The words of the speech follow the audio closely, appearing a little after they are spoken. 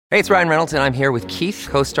Hey, it's Ryan Reynolds, and I'm here with Keith,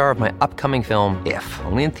 co-star of my upcoming film, If,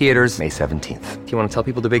 only in theaters May 17th. Do you want to tell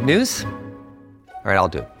people the big news? All right, I'll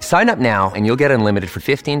do it. Sign up now and you'll get unlimited for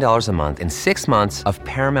 $15 a month and 6 months of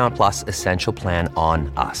Paramount Plus Essential Plan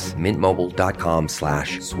on us.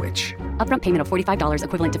 MintMobile.com/switch. Upfront payment of $45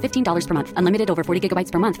 equivalent to $15 per month. Unlimited over 40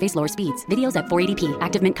 gigabytes per month. Face lower speeds. Videos at 480p.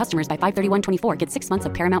 Active Mint customers by 531.24 get 6 months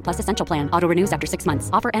of Paramount Plus Essential Plan. Auto renews after 6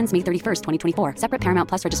 months. Offer ends May 31st, 2024. Separate Paramount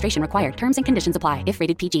Plus registration required. Terms and conditions apply if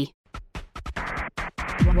rated PG.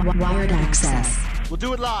 Wired access. We'll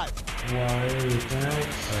do it live. Wired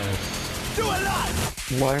access. Do it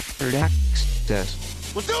live. Wired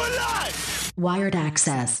access. We'll do it live. Wired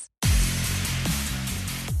access.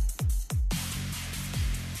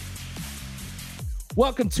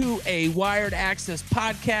 Welcome to a Wired Access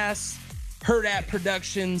podcast, Heard at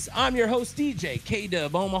Productions. I'm your host, DJ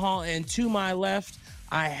K-Dub Omaha, and to my left,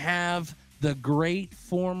 I have the great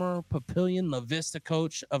former Papillion La Vista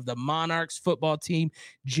coach of the Monarchs football team,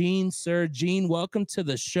 Gene Suhr. Gene, welcome to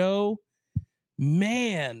the show.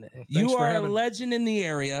 Man, you are a legend in the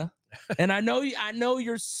area. And I know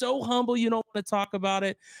you're so humble you don't want to talk about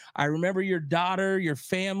it. I remember your daughter, your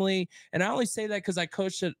family, and I only say that because I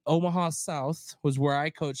coached at Omaha South, was where I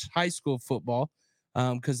coached high school football,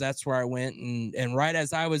 because that's where I went. And right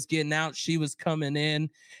as I was getting out, she was coming in.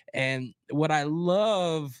 And what I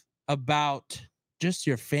love about just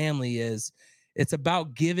your family is it's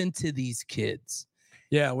about giving to these kids.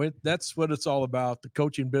 Yeah, that's what it's all about, the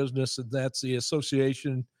coaching business, and that's the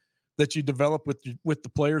association that you develop with the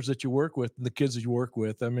players that you work with and the kids that you work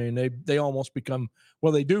with. I mean, they almost become,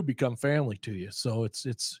 well, they do become family to you. So it's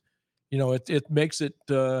you know, it makes it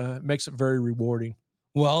very rewarding.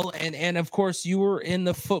 Well, and of course you were in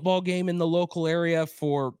the football game in the local area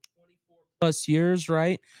for 24 plus years,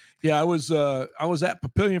 right? Yeah, I was at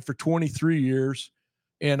Papillion for 23 years,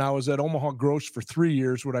 and I was at Omaha Gross for 3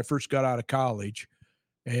 years when I first got out of college.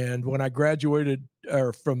 And when I graduated,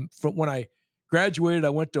 or from when I graduated,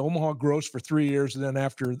 I went to Omaha Gross for 3 years. And then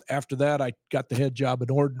after that, I got the head job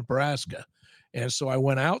in Ord, Nebraska. And so I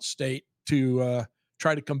went out state to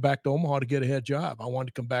try to come back to Omaha to get a head job. I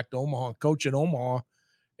wanted to come back to Omaha and coach in Omaha,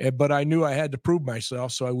 but I knew I had to prove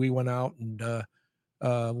myself. So we went out and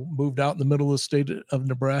moved out in the middle of the state of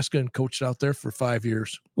Nebraska and coached out there for 5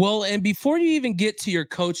 years. Well, and before you even get to your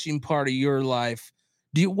coaching part of your life,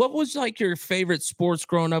 what was like your favorite sports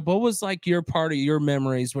growing up? What was like your part of your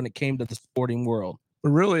memories when it came to the sporting world?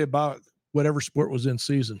 Really about whatever sport was in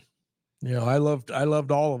season. You know, I loved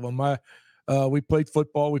all of them. We played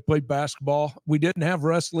football, we played basketball. We didn't have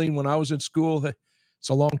wrestling when I was in school. It's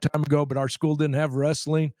a long time ago, but our school didn't have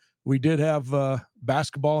wrestling. We did have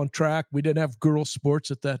basketball and track. We didn't have girls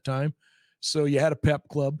sports at that time. So you had a pep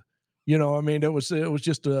club. You know, I mean, it was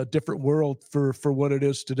just a different world for what it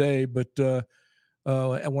is today. But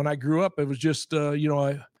and when I grew up, it was just, you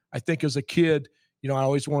know, I think as a kid, you know, I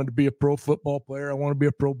always wanted to be a pro football player. I wanted to be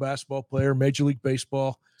a pro basketball player, Major League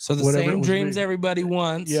Baseball. So the same dreams everybody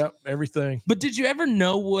wants. Yeah, everything. But did you ever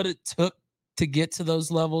know what it took to get to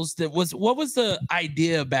those levels? What was the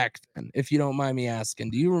idea back then, if you don't mind me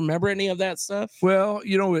asking? Do you remember any of that stuff? Well,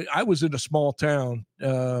 you know, I was in a small town.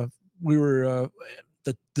 We were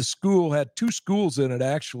the school had two schools in it,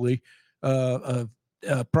 actually.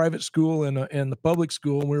 A private school and the public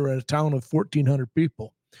school, and we were in a town of 1,400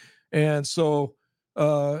 people. And so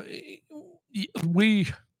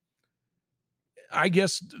I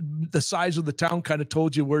guess the size of the town kind of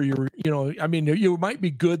told you where you were, you know, I mean, you might be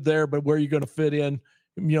good there, but where you're going to fit in,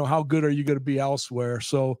 you know, how good are you going to be elsewhere?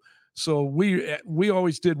 So we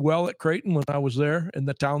always did well at Creighton when I was there in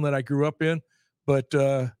the town that I grew up in. But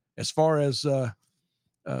as far as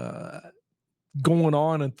going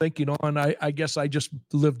on and thinking on, I guess I just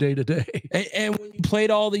live day to day. And when you played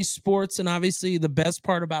all these sports, and obviously the best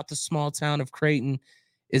part about the small town of Creighton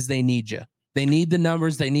is they need you. They need the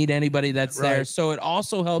numbers. They need anybody that's right there. So it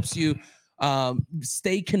also helps you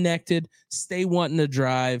stay connected, stay wanting to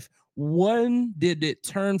drive. When did it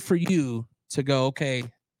turn for you to go, okay,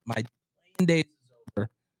 my playing day is over.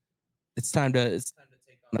 It's time to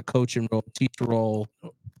take on a coaching role, teacher role?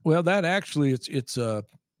 Well, that actually,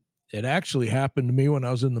 it actually happened to me when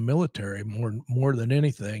I was in the military more than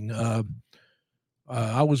anything.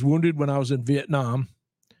 I was wounded when I was in Vietnam,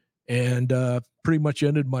 and pretty much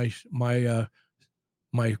ended my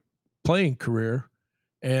playing career.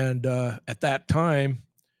 And at that time,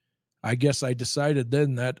 I guess I decided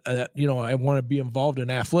then that you know, I want to be involved in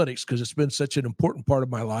athletics because it's been such an important part of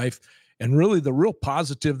my life. And really, the real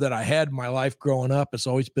positive that I had in my life growing up has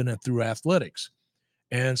always been through athletics.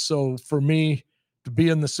 And so for me to be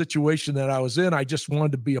in the situation that I was in, I just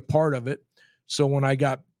wanted to be a part of it. So when I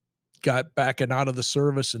got got back and out of the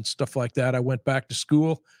service and stuff like that, I went back to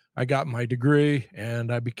school. I got my degree,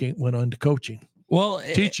 and I went on to coaching. Well,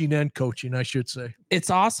 Teaching and coaching, I should say. It's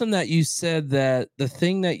awesome that you said that the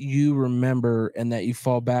thing that you remember and that you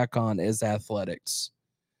fall back on is athletics.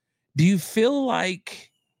 Do you feel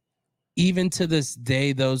like even to this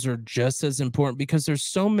day, those are just as important? Because there's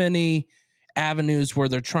so many avenues where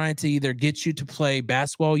they're trying to either get you to play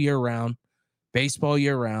basketball year round, baseball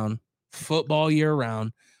year round, football year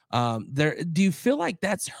round. Do you feel like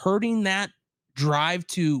that's hurting that drive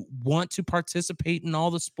to want to participate in all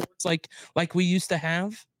the sports like we used to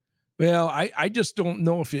have? Well, I just don't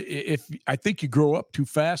know if I think you grow up too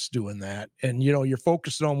fast doing that, and you're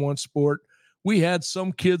focused on one sport. We had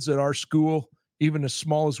some kids at our school, even as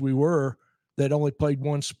small as we were, that only played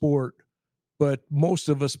one sport, but most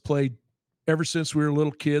of us played ever since we were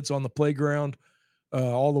little kids on the playground,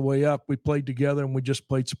 all the way up. We played together, and we just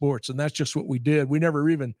played sports, and that's just what we did. You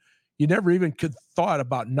never even could thought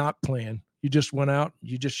about not playing. You just went out,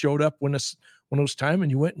 you just showed up when it was time,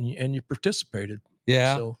 and you went and you participated.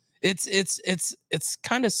 Yeah. So it's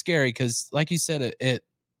kind of scary because, like you said,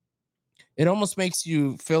 it almost makes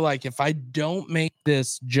you feel like if I don't make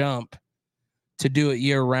this jump to do it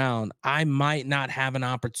year round, I might not have an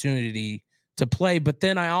opportunity to play. But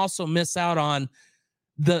then I also miss out on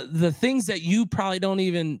the things that you probably don't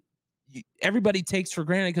even everybody takes for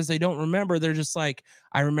granted because they don't remember. They're just like,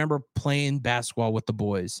 I remember playing basketball with the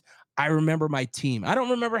boys. I remember my team. I don't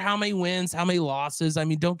remember how many wins, how many losses. I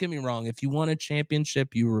mean, don't get me wrong. If you won a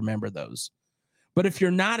championship, you remember those. But if you're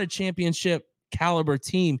not a championship caliber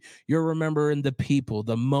team, you're remembering the people,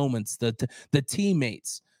 the moments, the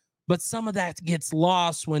teammates. But some of that gets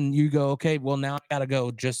lost when you go, okay, well, now I got to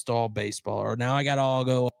go just all baseball, or now I got to all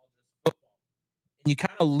go. You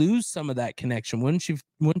kind of lose some of that connection, wouldn't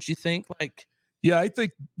you think? Like, yeah, I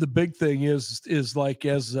think the big thing is like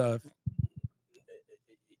is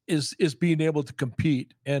being able to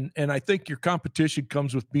compete, and I think your competition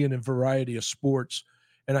comes with being in a variety of sports.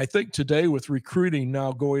 And I think today with recruiting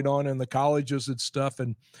now going on in the colleges and stuff,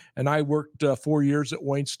 and I worked 4 years at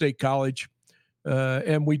Wayne State College,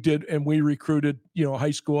 and we recruited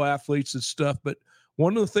high school athletes and stuff. But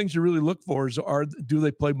one of the things you really look for is do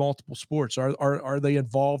they play multiple sports? Are they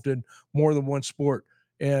involved in more than one sport?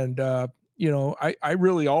 And I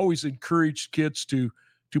really always encourage kids to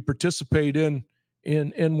participate in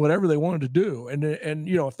whatever they wanted to do. And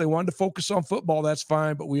if they wanted to focus on football, that's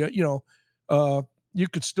fine. But you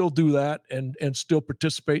could still do that and still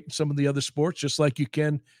participate in some of the other sports, just like you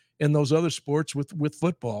can in those other sports with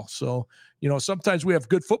football. So, sometimes we have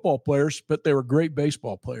good football players, but they were great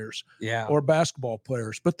baseball players, or basketball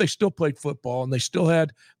players, but they still played football, and they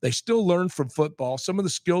still learned from football. Some of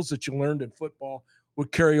the skills that you learned in football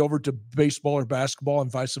would carry over to baseball or basketball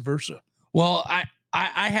and vice versa. Well,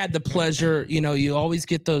 I had the pleasure, you always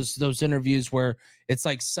get those interviews where it's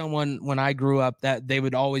like someone, when I grew up, that they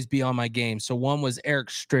would always be on my game. So one was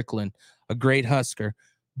Eric Strickland, a great Husker,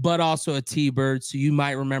 but also a T-Bird. So you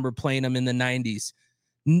might remember playing him in the 90s.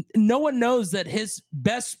 No one knows that his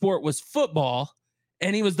best sport was football,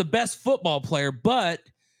 and he was the best football player. But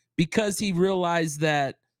because he realized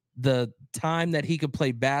that the time that he could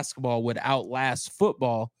play basketball would outlast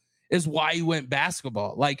football is why he went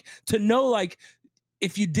basketball. Like, to know, like,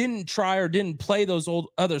 if you didn't try or didn't play those old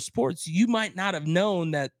other sports, you might not have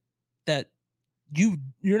known that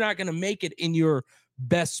you're not going to make it in your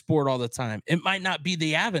best sport all the time. It might not be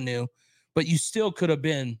the avenue, but you still could have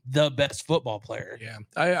been the best football player. Yeah.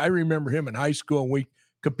 I remember him in high school, and we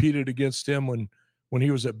competed against him when he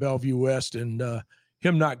was at Bellevue West, and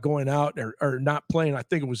him not going out or not playing. I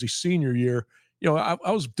think it was his senior year. I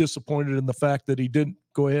was disappointed in the fact that he didn't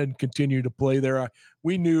go ahead and continue to play there.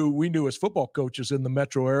 We knew as football coaches in the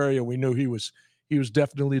metro area, we knew he was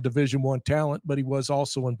definitely a Division I talent, but he was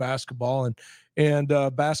also in basketball,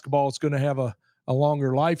 and basketball is going to have a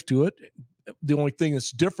longer life to it. The only thing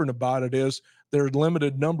that's different about it is there are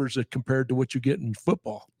limited numbers compared to what you get in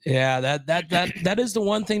football. Yeah, that is the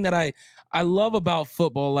one thing that I love about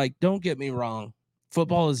football. Like, don't get me wrong,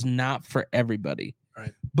 football is not for everybody.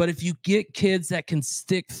 Right. But if you get kids that can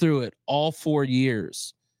stick through it all 4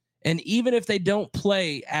 years, and even if they don't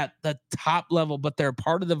play at the top level, but they're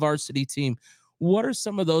part of the varsity team, what are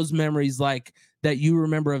some of those memories like that you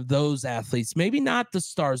remember of those athletes? Maybe not the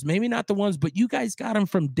stars, maybe not the ones, but you guys got them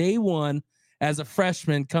from day one as a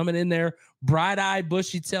freshman, coming in there, bright-eyed,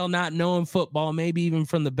 bushy-tailed, not knowing football, maybe even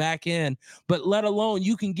from the back end, but let alone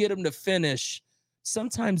you can get them to finish.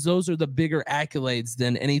 Sometimes those are the bigger accolades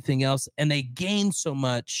than anything else, and they gain so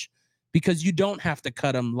much because you don't have to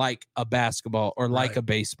cut them like a basketball or like a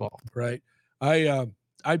baseball. Right.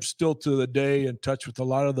 I'm still to the day in touch with a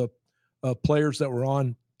lot of players that were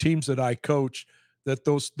on teams that I coached, that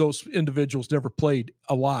those individuals never played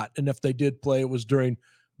a lot. And if they did play, it was during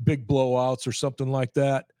big blowouts or something like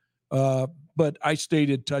that. But I stayed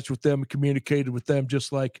in touch with them and communicated with them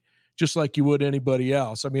just like you would anybody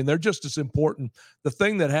else. I mean, they're just as important. The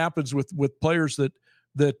thing that happens with players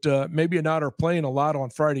that maybe not are playing a lot on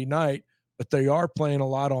Friday night, but they are playing a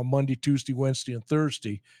lot on Monday, Tuesday, Wednesday, and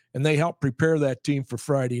Thursday, and they help prepare that team for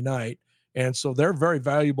Friday night. And so they're very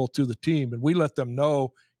valuable to the team, and we let them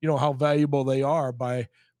know, how valuable they are by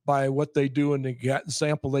what they do and the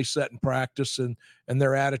sample they set in practice and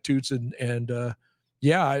their attitudes.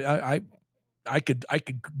 I could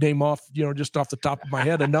name off, just off the top of my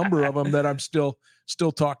head, a number of them that I'm still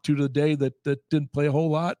talk to today that didn't play a whole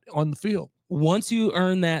lot on the field. Once you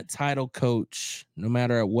earn that title, coach, no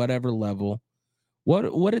matter at whatever level,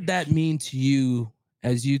 what did that mean to you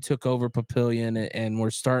as you took over Papillion and were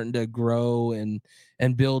starting to grow and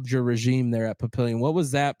build your regime there at Papillion? What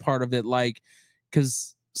was that part of it like?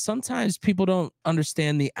 Because sometimes people don't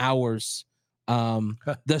understand the hours,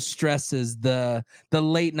 the stresses, the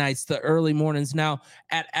late nights, the early mornings. Now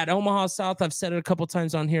at Omaha South, I've said it a couple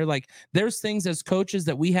times on here, like there's things as coaches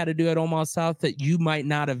that we had to do at Omaha South that you might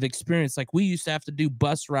not have experienced. Like we used to have to do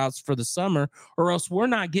bus routes for the summer, or else we're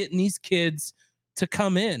not getting these kids to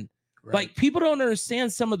come in. Right. Like people don't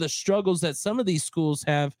understand some of the struggles that some of these schools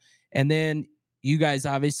have. And then you guys,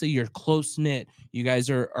 obviously you're close knit. You guys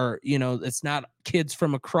are, it's not kids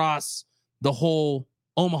from across the whole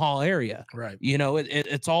Omaha area, right?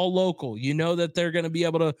 It's all local. That they're going to be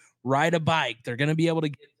able to ride a bike. They're going to be able to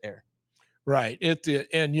get there, right?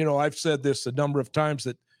 And I've said this a number of times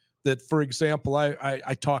that for example,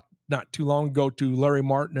 I talked not too long ago to Larry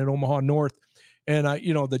Martin at Omaha North, and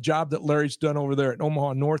the job that Larry's done over there at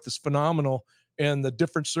Omaha North is phenomenal, and the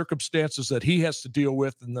different circumstances that he has to deal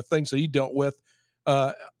with and the things that he dealt with,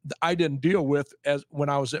 I didn't deal with as when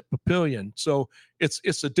I was at Papillion. So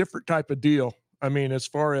it's a different type of deal. I mean, as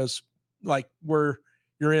far as like where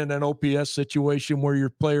you're in an OPS situation where your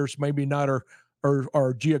players maybe not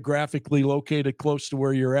are geographically located close to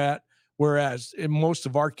where you're at, whereas in most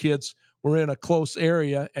of our kids were in a close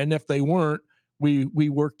area, and if they weren't, we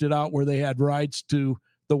worked it out where they had rides to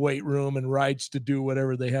the weight room and rides to do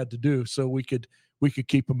whatever they had to do, so we could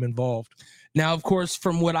keep them involved. Now, of course,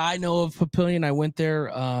 from what I know of Papillion, I went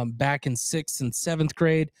there back in 6th and 7th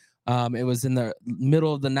grade. It was in the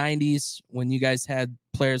middle of the 90s when you guys had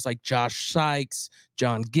players like Josh Sykes,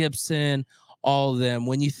 John Gibson, all of them.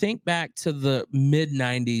 When you think back to the mid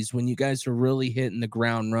 90s, when you guys were really hitting the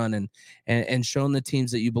ground running and showing the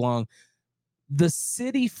teams that you belong, the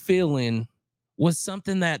city feeling was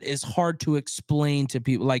something that is hard to explain to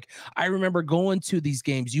people. Like I remember going to these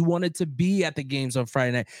games. You wanted to be at the games on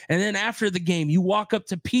Friday night. And then after the game, you walk up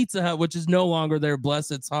to Pizza Hut, which is no longer there, bless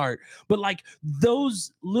its heart. But like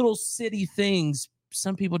those little city things,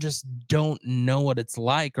 some people just don't know what it's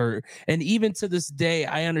like. And even to this day,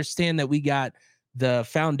 I understand that we got the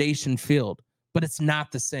foundation field, but it's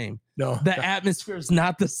not the same. No, the atmosphere is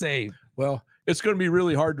not the same. Well, it's going to be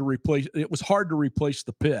really hard to replace. It was hard to replace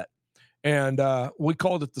the pit. And we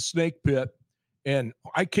called it the Snake Pit. And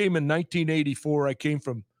I came in 1984. I came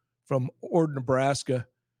from Ord, Nebraska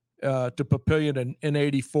to Papillion in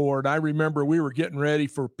 84. And I remember we were getting ready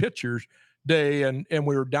for pitchers day, and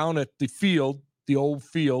we were down at the field, the old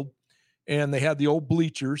field, and they had the old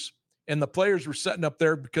bleachers. And the players were setting up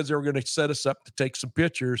there because they were going to set us up to take some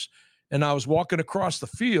pictures. And I was walking across the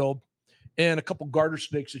field, and a couple garter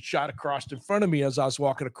snakes had shot across in front of me as I was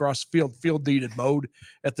walking across the field. Field needed mowed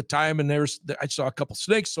at the time, and I saw a couple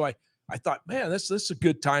snakes. So I thought, man, this is a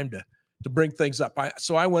good time to bring things up.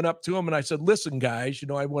 So I went up to them and I said, listen, guys,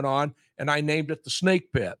 I went on and I named it the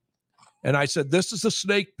Snake Pit. And I said, this is the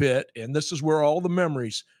Snake Pit, and this is where all the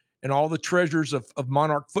memories and all the treasures of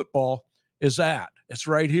Monarch football is at. It's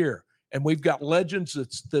right here. And we've got legends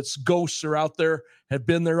that's ghosts are out there, have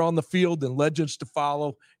been there on the field, and legends to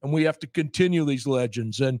follow. And we have to continue these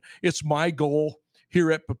legends. And it's my goal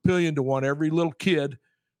here at Papillion to want every little kid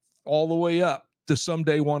all the way up to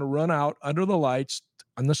someday want to run out under the lights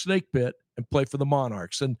on the Snake Pit and play for the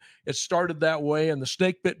Monarchs. And it started that way. And the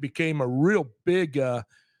Snake Pit became a real big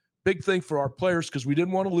thing for our players because we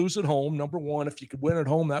didn't want to lose at home. Number one, if you could win at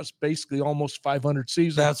home, that was basically almost 500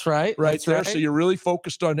 seasons. That's right. That's there. Right. So you're really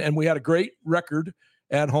focused on, and we had a great record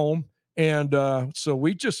at home. And so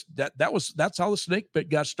we just, that's how the Snake Pit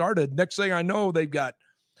got started. Next thing I know, they've got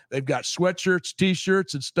sweatshirts,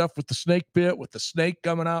 T-shirts and stuff with the Snake Pit, with the snake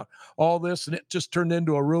coming out, all this. And it just turned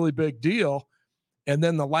into a really big deal. And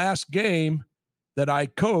then the last game that I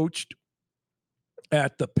coached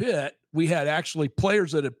at the pit, we had actually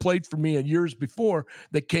players that had played for me in years before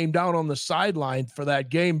that came down on the sideline for that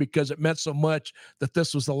game because it meant so much that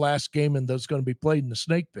this was the last game and that was going to be played in the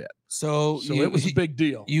snake pit. So it was a big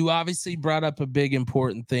deal. You obviously brought up a big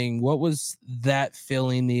important thing. What was that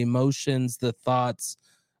feeling, the emotions, the thoughts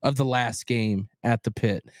of the last game at the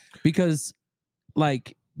pit? Because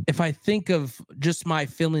like, if I think of just my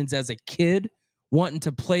feelings as a kid wanting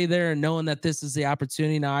to play there and knowing that this is the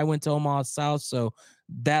opportunity. Now I went to Omaha South, so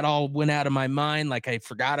that all went out of my mind. Like I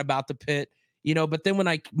forgot about the pit, but then when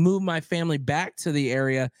I moved my family back to the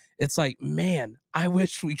area, it's like, man, I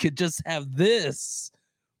wish we could just have this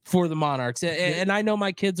for the Monarchs. And I know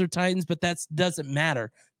my kids are Titans, but that doesn't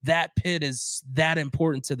matter. That pit is that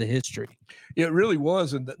important to the history. It really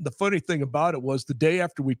was. And the funny thing about it was the day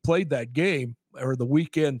after we played that game, or the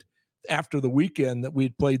weekend after the weekend that we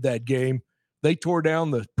had played that game, they tore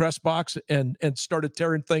down the press box and started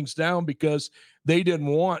tearing things down because they didn't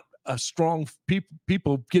want a strong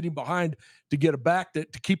people getting behind to get it back to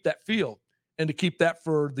keep that field and to keep that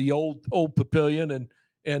for the old pavilion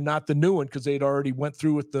and not the new one, because they'd already went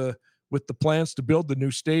through with the plans to build the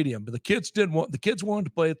new stadium. But the kids wanted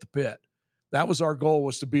to play at the pit. That was our goal,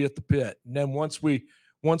 was to be at the pit. And then once we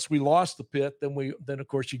lost the pit, then of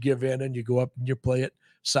course you give in and you go up and you play it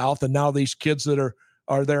South. And now these kids that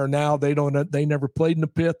are there now, they never played in the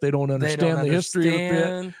pit. They don't understand the history of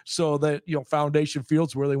the pit. So that, Foundation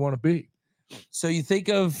Field's where they want to be. So you think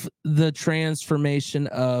of the transformation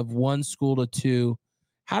of one school to two.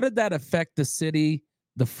 How did that affect the city,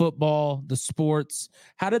 the football, the sports?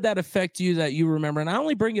 How did that affect you that you remember? And I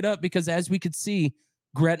only bring it up because, as we could see,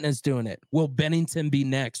 Gretna's doing it. Will Bennington be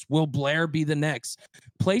next? Will Blair be the next?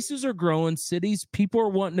 Places are growing, cities, people are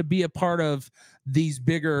wanting to be a part of these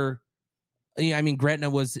bigger. I mean, Gretna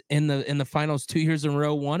was in the finals 2 years in a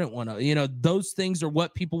row, won it, one. Those things are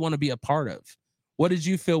what people want to be a part of. What did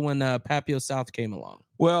you feel when Papio South came along?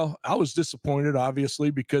 Well, I was disappointed,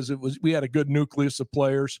 obviously, because we had a good nucleus of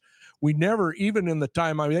players. We never, even in the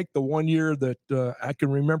time, I think the 1 year that I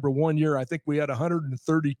can remember, 1 year, I think we had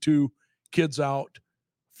 132 kids out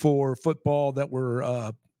for football that were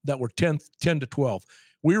 10 to 12.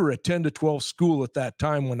 We were a 10 to 12 school at that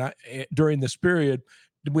time during this period.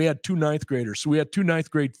 We had 2 ninth graders. So we had 2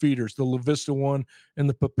 ninth grade feeders, the La Vista one and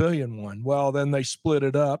the Papillion one. Well, then they split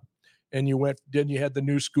it up, and you had the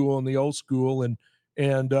new school and the old school.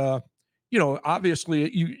 And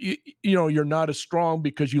obviously you're not as strong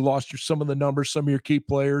because you lost some of the numbers. Some of your key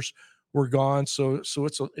players were gone. So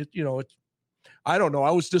I don't know.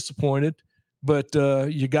 I was disappointed, but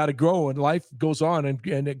you got to grow, and life goes on, and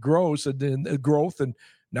it grows, and then growth. And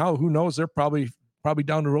now who knows, they're probably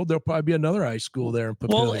down the road, there'll probably be another high school there in Papillion.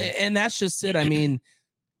 Well, and that's just it. I mean,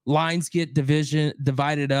 lines get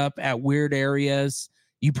divided up at weird areas.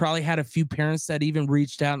 You probably had a few parents that even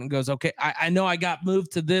reached out and goes, okay, I know I got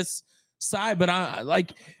moved to this side, but I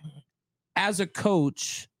like, as a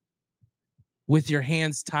coach with your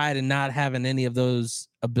hands tied and not having any of those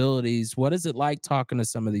abilities, what is it like talking to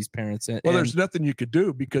some of these parents? Well, there's nothing you could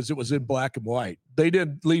do because it was in black and white. They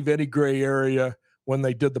didn't leave any gray area when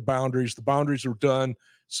they did the boundaries. The boundaries were done.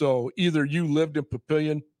 So either you lived in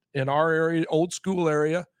Papillion, in our area, old school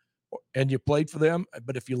area, and you played for them.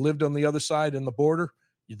 But if you lived on the other side in the border,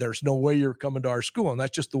 there's no way you're coming to our school. And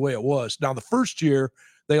that's just the way it was. Now, the first year,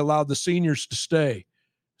 they allowed the seniors to stay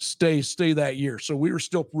that year. So we were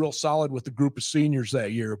still real solid with the group of seniors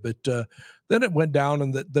that year. But then it went down,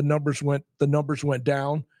 and the numbers went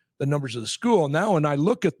down, the numbers of the school. Now, when I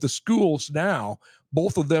look at the schools now,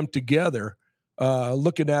 both of them together,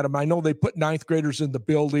 looking at them, I know they put ninth graders in the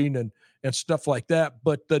building and stuff like that,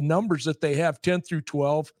 but the numbers that they have 10 through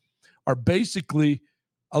 12 are basically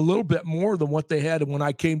a little bit more than what they had when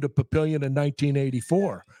I came to Papillion in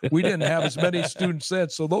 1984. We didn't have as many students then.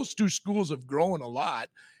 So those two schools have grown a lot,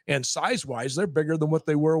 and size-wise, they're bigger than what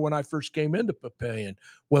they were when I first came into Papillion.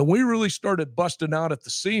 When we really started busting out at the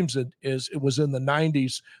seams, it was in the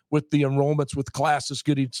 90s with the enrollments, with classes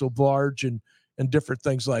getting so large and different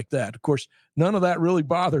things like that. Of course, none of that really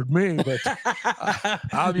bothered me, but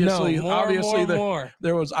obviously,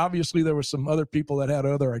 there was some other people that had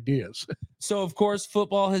other ideas. So, of course,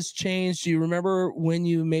 football has changed. Do you remember when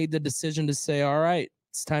you made the decision to say, all right,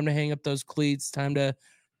 it's time to hang up those cleats, time to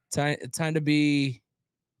be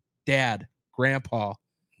dad, grandpa,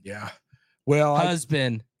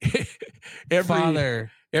 husband, father.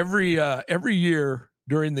 Every year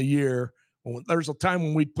during the year, there's a time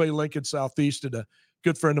when we'd play Lincoln Southeast, and a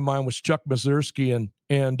good friend of mine was Chuck Mazurski,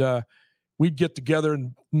 and we'd get together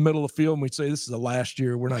in the middle of the field and we'd say, this is the last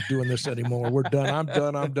year. We're not doing this anymore. We're done.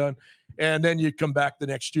 I'm done. And then you'd come back the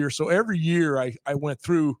next year. So every year I went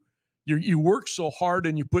through, you work so hard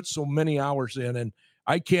and you put so many hours in, and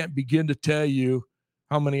I can't begin to tell you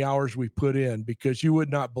how many hours we put in, because you would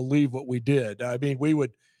not believe what we did. I mean, we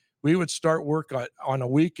would start work on a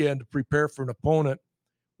weekend to prepare for an opponent.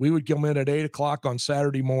 We would come in at 8:00 on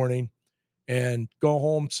Saturday morning and go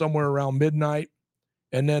home somewhere around midnight,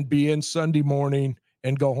 and then be in Sunday morning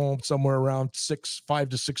and go home somewhere around 5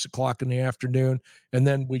 to 6 o'clock in the afternoon. And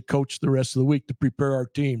then we coach the rest of the week to prepare our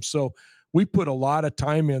team. So we put a lot of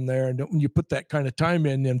time in there. And when you put that kind of time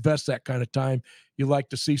in, invest that kind of time, you like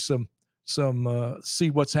to see see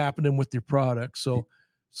what's happening with your product. So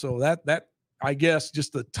that I guess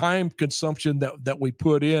just the time consumption that we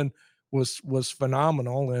put in was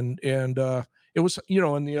phenomenal. And it was,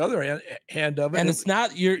 in the other hand of it, and it's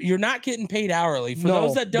not you're not getting paid hourly. For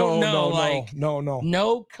those that don't know,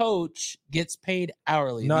 no coach gets paid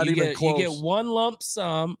hourly. Not you even get, close. You get one lump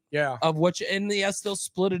sum of what you, and yes, they'll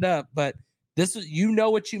split it up, but this is,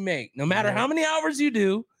 what you make, no matter how many hours you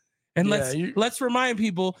do. And let's remind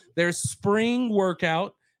people, there's spring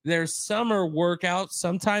workout, there's summer workout,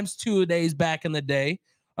 sometimes 2-a-days back in the day.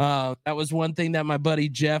 That was one thing that my buddy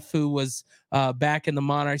Jeff, who was back in the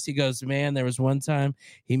Monarchs, he goes, man, there was one time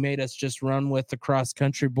he made us just run with the cross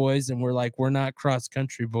country boys, and we're like, we're not cross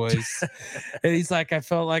country boys. And he's like, I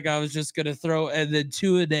felt like I was just gonna throw, and then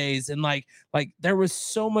 2-a-days, and like there was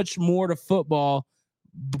so much more to football,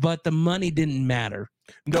 but the money didn't matter.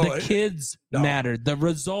 The kids mattered. The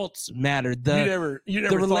results mattered. The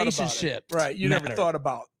relationship, right? You never thought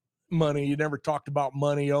about money. You never talked about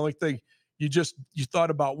money. The only thing you thought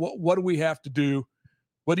about, what do we have to do?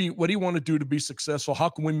 What do you want to do to be successful? How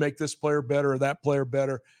can we make this player better or that player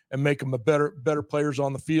better, and make them better players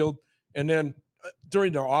on the field? And then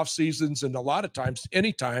during their off seasons, and a lot of times,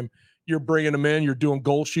 anytime you're bringing them in, you're doing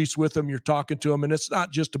goal sheets with them, you're talking to them, and it's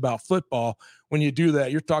not just about football. When you do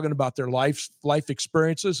that, you're talking about their life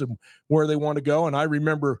experiences and where they want to go. And I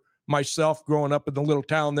remember myself growing up in the little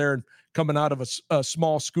town there and coming out of a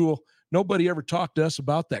small school. Nobody ever talked to us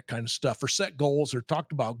about that kind of stuff, or set goals, or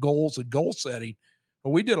talked about goals and goal setting. But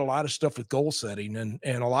we did a lot of stuff with goal setting and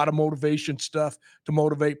a lot of motivation stuff to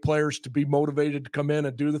motivate players to be motivated to come in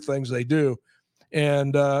and do the things they do.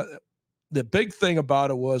 And the big thing about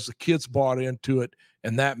it was the kids bought into it,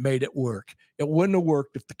 and that made it work. It wouldn't have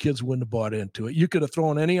worked if the kids wouldn't have bought into it. You could have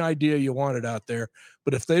thrown any idea you wanted out there,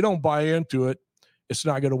 but if they don't buy into it, it's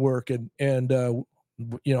not going to work. And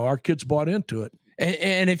our kids bought into it.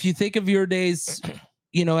 And if you think of your days,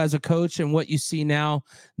 as a coach, and what you see now,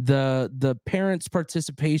 the parents'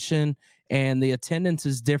 participation and the attendance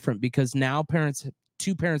is different, because now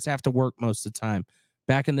two parents have to work most of the time.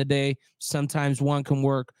 Back in the day, sometimes one can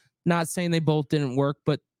work. Not saying they both didn't work,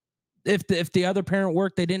 but if the other parent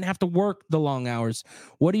worked, they didn't have to work the long hours.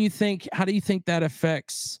 What do you think? How do you think that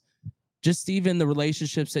affects just even the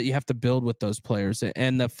relationships that you have to build with those players,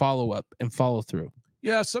 and the follow up and follow through?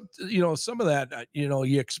 Yeah, some of that,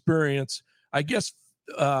 you experience. I guess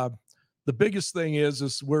the biggest thing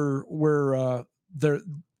is where they're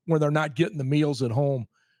not getting the meals at home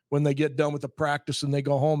when they get done with the practice and they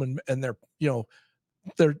go home and they're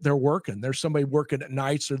they're working. There's somebody working at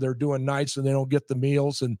nights, or they're doing nights and they don't get the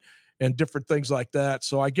meals and different things like that.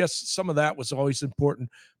 So I guess some of that was always important.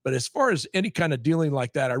 But as far as any kind of dealing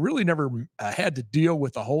like that, I really never had to deal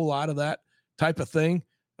with a whole lot of that type of thing.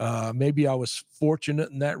 Maybe I was fortunate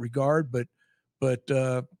in that regard, but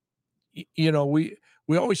we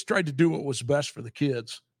always tried to do what was best for the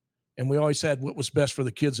kids, and we always had what was best for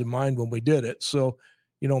the kids in mind when we did it. So,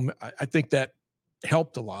 I think that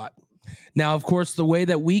helped a lot. Now, of course, the way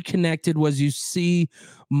that we connected was,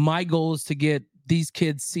 my goal is to get these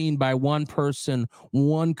kids seen by one person,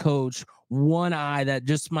 one coach, one eye that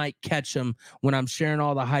just might catch them when I'm sharing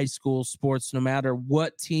all the high school sports, no matter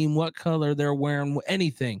what team, what color they're wearing,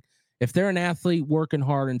 anything. If they're an athlete working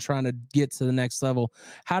hard and trying to get to the next level,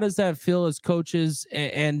 how does that feel as coaches?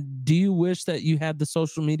 And do you wish that you had the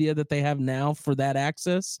social media that they have now for that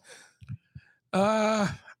access?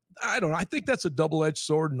 I don't know. I think that's a double-edged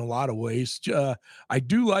sword in a lot of ways. I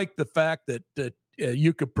do like the fact that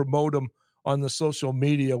you could promote them on the social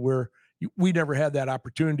media, where we never had that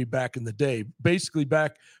opportunity back in the day. Basically,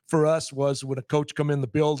 back for us was when a coach come in the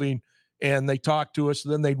building and they talked to us,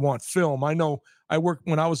 then they'd want film. I know I worked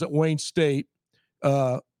when I was at Wayne State.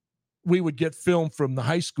 We would get film from the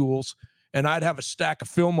high schools, and I'd have a stack of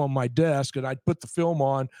film on my desk, and I'd put the film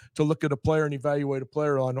on to look at a player and evaluate a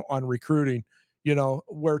player on recruiting.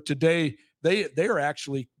 Where today they are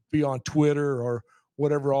actually be on Twitter or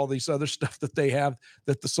whatever, all these other stuff that they have,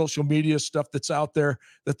 that the social media stuff that's out there,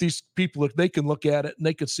 that these people, if they can look at it and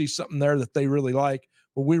they can see something there that they really like,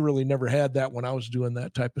 but we really never had that when I was doing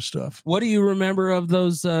that type of stuff. What do you remember of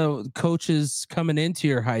those coaches coming into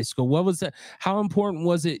your high school? What was that? How important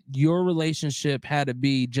was it your relationship had to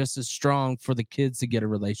be just as strong for the kids to get a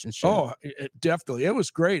relationship? Oh, definitely. It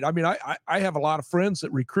was great. I mean, I have a lot of friends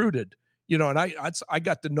that recruited, and I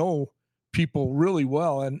got to know people really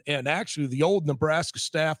well. And actually the old Nebraska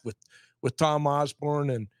staff with Tom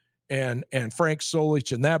Osborne and Frank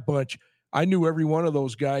Solich and that bunch, I knew every one of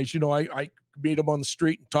those guys. I meet them on the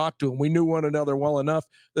street and talk to them. We knew one another well enough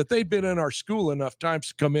that they'd been in our school enough times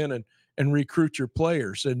to come in and recruit your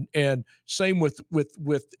players. And same with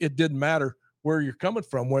it didn't matter where you're coming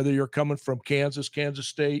from, whether you're coming from Kansas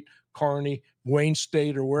State, Kearney, Wayne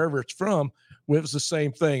State, or wherever it's from. It was the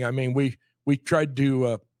same thing. I mean, we tried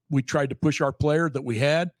to push our player that we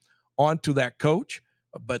had onto that coach,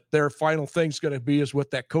 but their final thing's going to be is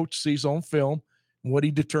what that coach sees on film, what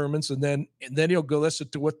he determines, and then he'll go listen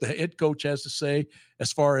to what the head coach has to say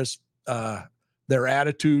as far as their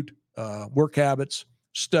attitude, work habits,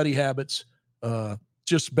 study habits,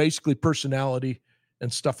 just basically personality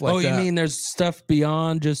and stuff like that. Oh, you mean there's stuff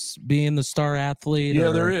beyond just being the star athlete? Yeah,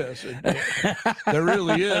 there is. There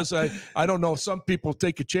really is. I don't know. Some people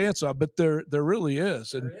take a chance on, but there really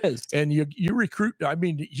is. And there is. And you recruit. I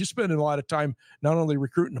mean, you spend a lot of time not only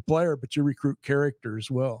recruiting a player, but you recruit character as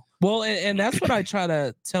well. Well, and that's what I try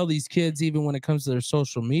to tell these kids, even when it comes to their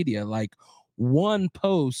social media. Like, one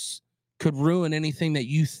post could ruin anything that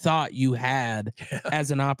you thought you had as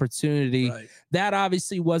an opportunity. Right. That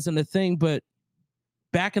obviously wasn't a thing, but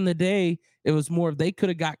back in the day, it was more of they could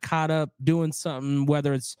have got caught up doing something,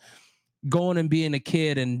 whether it's going and being a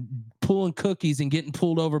kid and pulling cookies and getting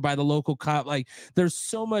pulled over by the local cop. Like, there's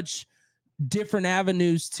so much different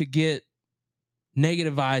avenues to get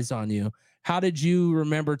negative eyes on you. How did you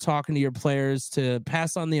remember talking to your players to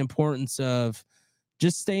pass on the importance of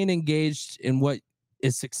just staying engaged in what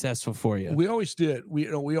is successful for you? We always did. We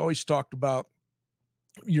always talked about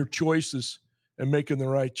your choices and making the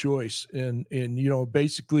right choice. And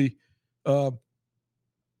basically, do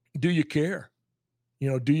you care?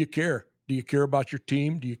 Do you care? Do you care about your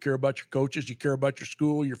team? Do you care about your coaches? Do you care about your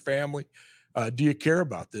school, your family? Do you care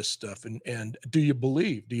about this stuff? And do you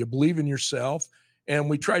believe? Do you believe in yourself? And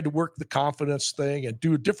we tried to work the confidence thing and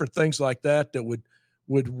do different things like that would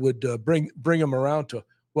bring them around to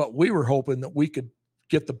what we were hoping that we could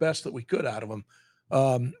get the best that we could out of them.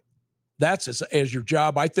 That's as your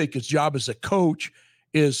job. I think his job as a coach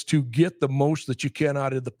is to get the most that you can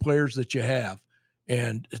out of the players that you have.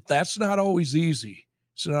 And that's not always easy.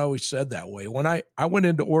 It's not always said that way. When I went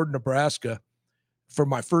into Ord, Nebraska for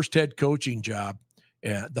my first head coaching job,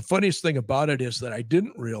 and the funniest thing about it is that I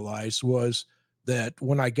didn't realize was that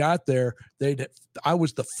when I got there, I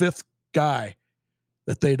was the fifth guy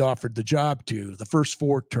that they'd offered the job to. The first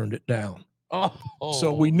four turned it down. Oh,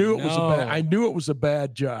 so we knew it was I knew it was a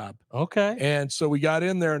bad job. Okay. And so we got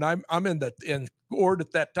in there, and I'm in Ord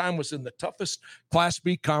at that time was in the toughest Class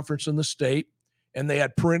B conference in the state. And they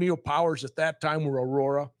had perennial powers at that time were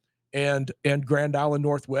Aurora and Grand Island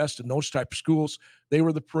Northwest and those type of schools. They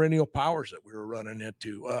were the perennial powers that we were running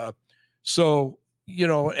into.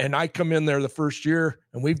 And I come in there the first year,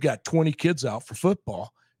 and we've got 20 kids out for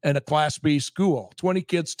football and a Class B school, 20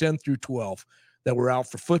 kids, 10 through 12 that were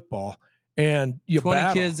out for football. And 20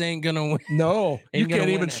 battle. Kids ain't gonna win. No, you can't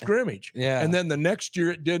even scrimmage. Yeah. And then the next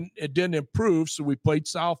year it didn't improve, so we played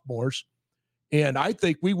sophomores, and I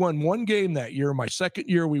think we won one game that year. My second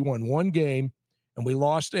year, we won one game, and we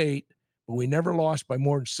lost 8, but we never lost by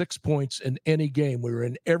more than 6 points in any game. We were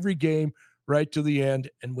in every game right to the end,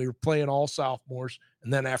 and we were playing all sophomores.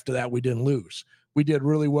 And then after that, we didn't lose. We did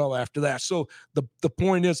really well after that. So the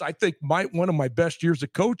point is, I think one of my best years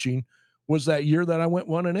of coaching was that year that I went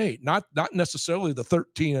 1-8, not necessarily the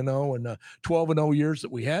 13-0 and the 12-0 years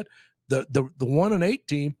that we had. The 1-8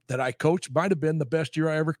 team that I coached might have been the best year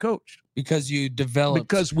I ever coached because you developed.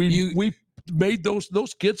 Because we made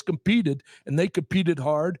those kids competed, and they competed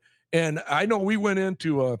hard. And I know we went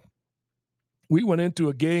into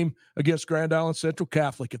a game against Grand Island Central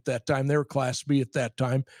Catholic at that time. They were Class B at that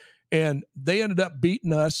time, and they ended up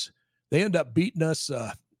beating us. They ended up beating us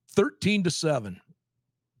 13-7.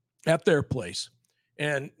 At their place.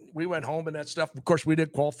 And we went home and that stuff. Of course, we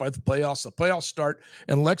didn't qualify for the playoffs. The playoffs start,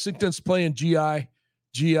 and Lexington's playing GICC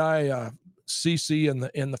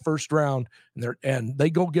in the first round. And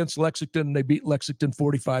they go against Lexington, and they beat Lexington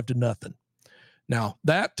 45-0. Now,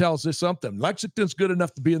 that tells us something. Lexington's good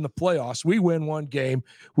enough to be in the playoffs. We win one game.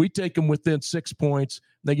 We take them within 6 points.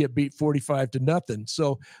 They get beat 45-0.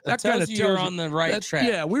 So that kind of tells you're on the right track.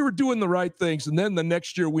 Yeah, we were doing the right things. And then the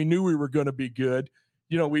next year, we knew we were going to be good.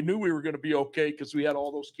 We knew we were going to be okay because we had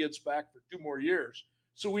all those kids back for 2 more years.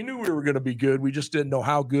 So we knew we were going to be good. We just didn't know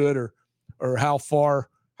how good or how far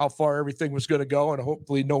everything was going to go, and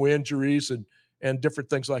hopefully no injuries and different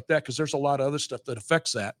things like that, because there's a lot of other stuff that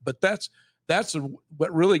affects that. But that's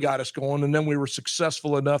what really got us going. And then we were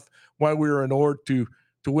successful enough while we were in Ord to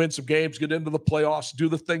win some games, get into the playoffs, do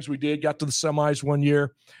the things we did, got to the semis one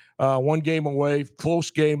year, one game away,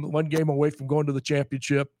 close game, one game away from going to the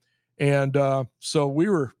championship. And so we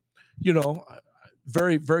were,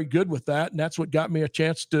 very, very good with that. And that's what got me a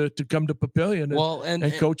chance to come to Papillion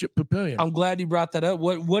and coach at Papillion. I'm glad you brought that up.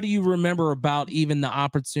 What do you remember about even the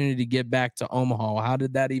opportunity to get back to Omaha? How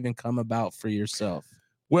did that even come about for yourself?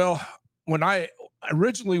 Well, when I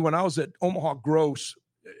was at Omaha Gross,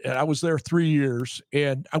 and I was there 3 years,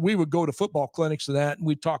 and we would go to football clinics and that, and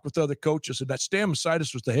we'd talk with other coaches. And that Stan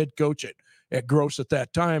Masitis was the head coach at Gross at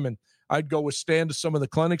that time. And I'd go with Stan to some of the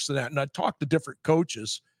clinics and that, and I'd talk to different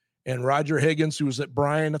coaches. And Roger Higgins, who was at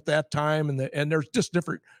Bryan at that time, and there's just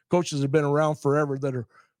different coaches that have been around forever that are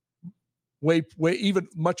way even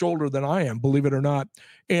much older than I am, believe it or not.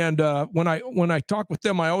 And when I talk with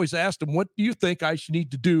them, I always ask them, what do you think I should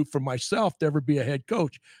need to do for myself to ever be a head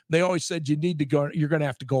coach? They always said, you're going to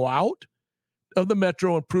have to go out of the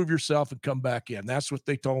metro and prove yourself and come back in. That's what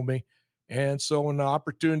they told me. And so when the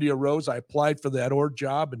opportunity arose, I applied for that Ord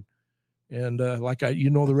job, and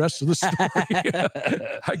the rest of the story.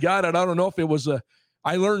 I got it. I don't know if it was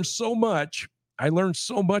I learned so much. I learned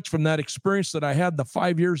so much from that experience that I had the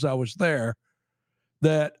 5 years I was there,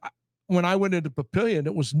 that when I went into Papillion,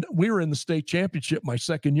 we were in the state championship my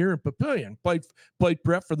second year in Papillion, played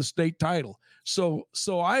prep for the state title. So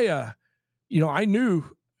I knew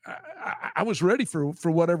I was ready for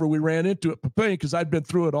whatever we ran into at Papillion, because I'd been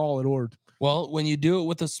through it all at Ord. Well, when you do it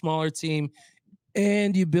with a smaller team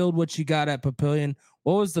and you build what you got at Papillion,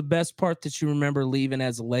 what was the best part that you remember leaving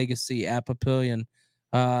as a legacy at Papillion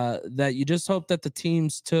that you just hope that the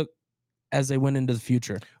teams took as they went into the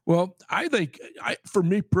future? Well, I think for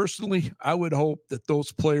me personally, I would hope that the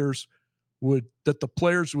players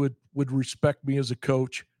would respect me as a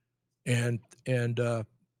coach and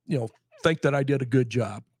think that I did a good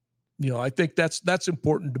job. I think that's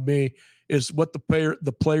important to me, is what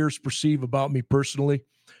the players perceive about me personally.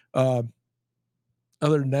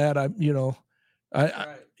 Other than that,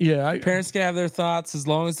 parents can have their thoughts as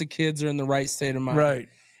long as the kids are in the right state of mind. Right.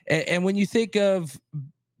 And when you think of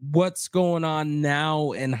what's going on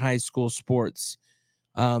now in high school sports,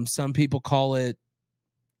 some people call it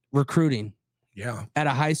recruiting. Yeah. At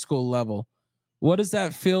a high school level, what does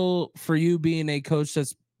that feel for you, being a coach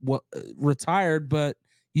that's retired, but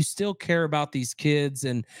you still care about these kids?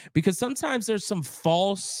 And because sometimes there's some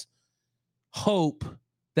false hope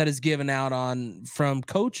that is given out from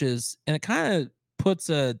coaches, and it kind of puts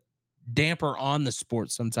a damper on the sport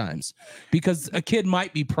sometimes, because a kid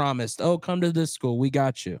might be promised, oh, come to this school, we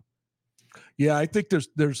got you. Yeah, I think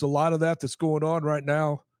there's a lot of that's going on right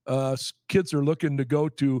now. Kids are looking to go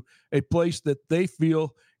to a place that they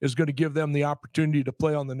feel is going to give them the opportunity to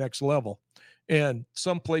play on the next level. And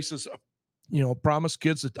some places, promise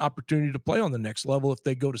kids the opportunity to play on the next level if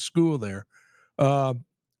they go to school there. I'm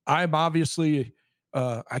obviously,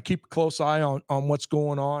 I keep a close eye on what's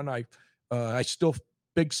going on. I still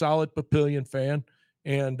big solid Papillion fan,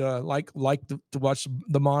 and like to watch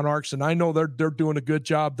the Monarchs, and I know they're doing a good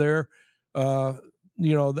job there.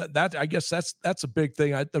 That I guess that's a big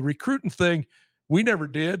thing. The recruiting thing, we never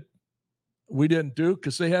did. We didn't do,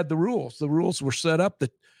 because they had the rules. The rules were set up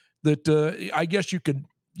that I guess you could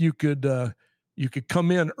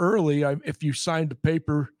come in early if you signed a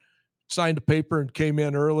paper and came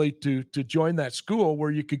in early to join that school,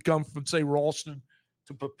 where you could come from, say, Ralston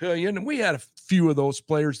to Papillion. And we had a few of those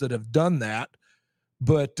players that have done that,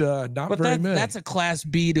 but not very many. That's a Class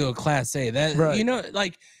B to a Class A. That,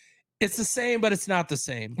 right. It's the same, but it's not the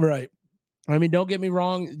same. Right. I mean, don't get me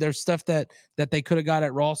wrong. There's stuff that they could have got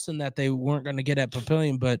at Ralston that they weren't going to get at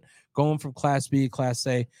Papillion, but going from Class B to Class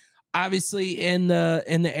A, obviously in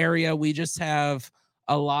the area, we just have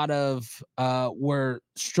a lot of where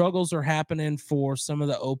struggles are happening for some of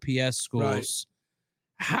the OPS schools.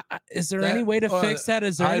 Right. Is there any way to fix that?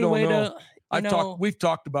 Is there any way to? We've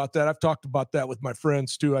talked about that. I've talked about that with my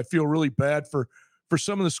friends too. I feel really bad for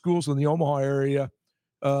some of the schools in the Omaha area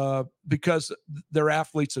because their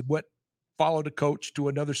athletes had followed a coach to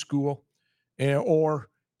another school, or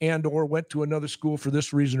went to another school for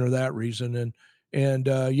this reason or that reason,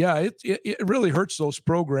 it really hurts those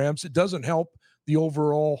programs. It doesn't help the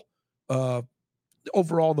overall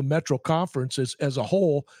the Metro Conference as a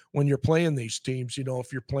whole when you're playing these teams.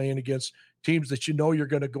 If you're playing against teams that you're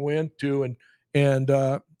going to go into, and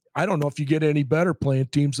I don't know if you get any better playing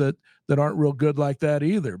teams that aren't real good like that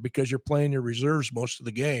either, because you're playing your reserves most of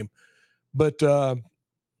the game. But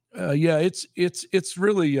yeah, it's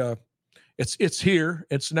really it's here,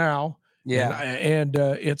 it's now. Yeah. And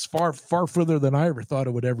it's far further than I ever thought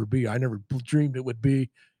it would ever be. I never dreamed it would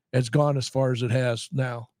be as gone as far as it has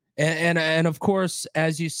now. And of course,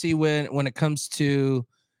 as you see, when it comes to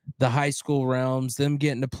the high school realms, them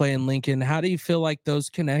getting to play in Lincoln, how do you feel like those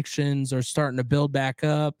connections are starting to build back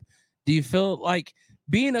up? Do you feel like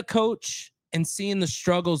being a coach and seeing the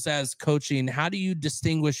struggles as coaching, how do you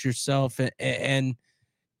distinguish yourself? And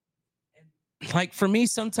like for me,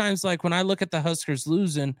 sometimes like when I look at the Huskers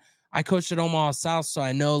losing, I coached at Omaha South, so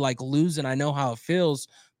I know like losing, I know how it feels,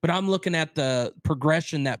 but I'm looking at the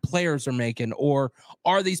progression that players are making, or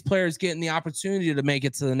are these players getting the opportunity to make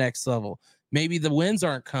it to the next level? Maybe the wins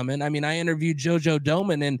aren't coming. I mean, I interviewed JoJo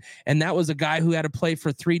Doman, and that was a guy who had to play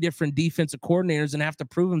for 3 different defensive coordinators and have to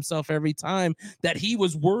prove himself every time that he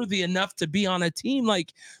was worthy enough to be on a team.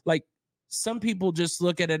 Like some people just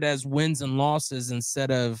look at it as wins and losses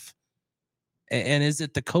instead of. And is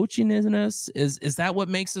it the coaching in us? Is that what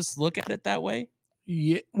makes us look at it that way?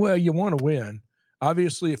 Yeah, well, you want to win.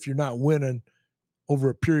 Obviously, if you're not winning over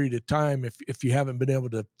a period of time, if you haven't been able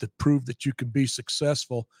to prove that you can be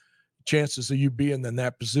successful, chances of you being in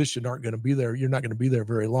that position aren't going to be there. You're not going to be there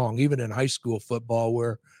very long. Even in high school football,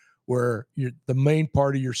 where the main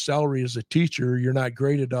part of your salary as a teacher, you're not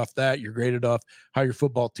graded off that. You're graded off how your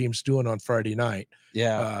football team's doing on Friday night.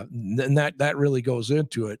 Yeah, and that really goes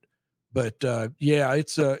into it. But yeah,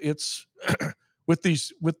 it's with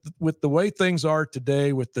the way things are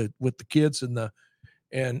today with the kids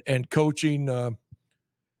and coaching.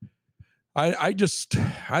 I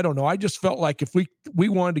don't know. I just felt like if we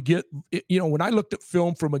wanted to get, when I looked at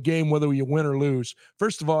film from a game, whether you win or lose,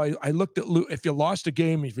 first of all, I looked at if you lost a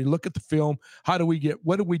game, if you look at the film,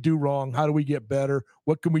 what did we do wrong? How do we get better?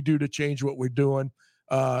 What can we do to change what we're doing?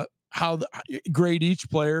 Grade each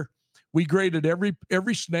player. We graded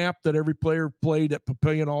every snap that every player played at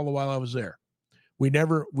Papillion all the while I was there. We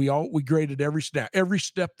graded every snap, every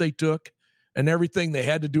step they took, and everything. They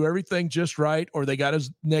had to do everything just right, or they got a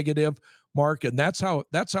negative mark, and that's how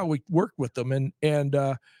we worked with them. And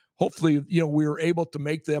hopefully, we were able to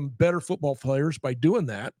make them better football players by doing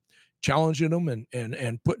that, challenging them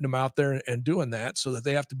and putting them out there and doing that, so that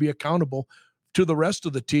they have to be accountable to the rest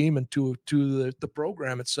of the team and to the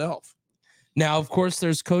program itself. Now, of course,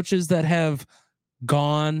 there's coaches that have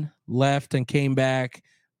gone, left, and came back.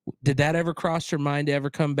 Did that ever cross your mind to ever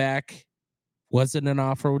come back? Was it an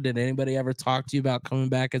offer? Did anybody ever talk to you about coming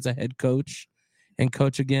back as a head coach and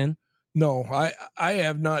coach again? No, I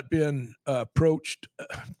have not been approached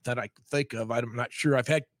that I could think of. I'm not sure. I've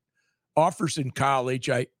had offers in college.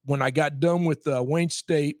 When I got done with Wayne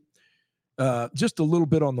State, just a little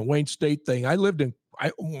bit on the Wayne State thing.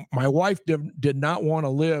 My wife did not want to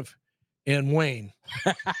live in Wayne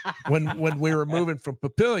when we were moving from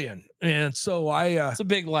Papillion. And so it's a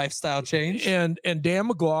big lifestyle change. And Dan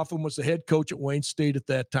McLaughlin was the head coach at Wayne State at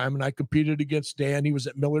that time. And I competed against Dan. He was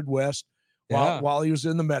at Millard West while he was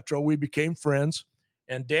in the Metro. We became friends.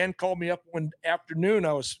 And Dan called me up one afternoon.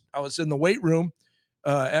 I was in the weight room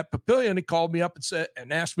at Papillion. He called me up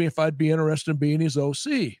and asked me if I'd be interested in being his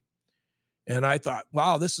OC. And I thought,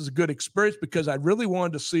 wow, this is a good experience, because I really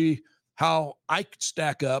wanted to see how I could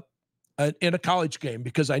stack up in a college game,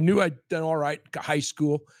 because I knew I'd done all right in high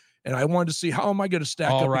school, and I wanted to see how am I going to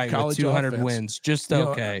stack up in college with 200 offense. wins, just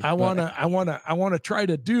okay. I want to try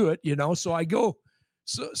to do it, So I go,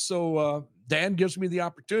 so Dan gives me the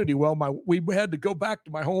opportunity. Well, we had to go back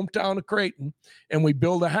to my hometown of Creighton, and we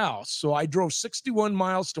built a house. So I drove 61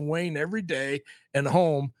 miles to Wayne every day and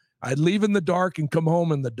home. I'd leave in the dark and come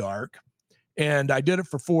home in the dark, and I did it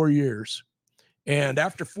for 4 years. And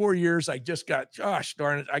after 4 years, I just got, gosh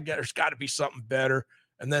darn it, there's got to be something better.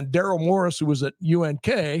 And then Daryl Morris, who was at UNK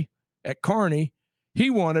at Kearney, he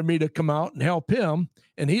wanted me to come out and help him.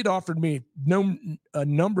 And he'd offered me a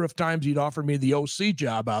number of times. He'd offered me the OC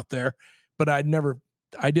job out there, but I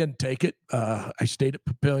didn't take it. I stayed at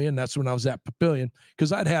Papillion. That's when I was at Papillion,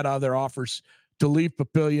 because I'd had other offers to leave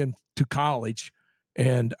Papillion to college.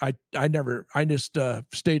 And I just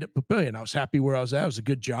stayed at Papillion. I was happy where I was at. It was a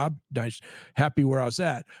good job. Happy where I was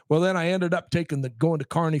at. Well, then I ended up going to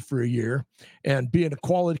Kearney for a year and being a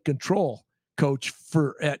quality control coach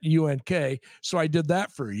at UNK. So I did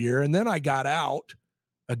that for a year. And then I got out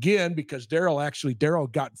again because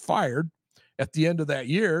Daryl got fired at the end of that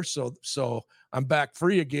year. So I'm back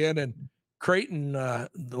free again. And Creighton, the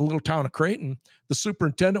little town of Creighton, the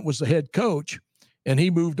superintendent was the head coach. And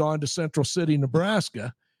he moved on to Central City,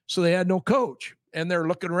 Nebraska. So they had no coach. and they're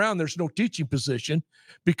looking around. There's no teaching position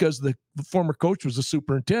because the former coach was a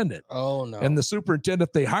superintendent. Oh, no. And the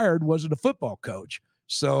superintendent they hired wasn't a football coach.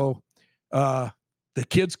 So the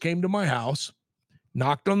kids came to my house,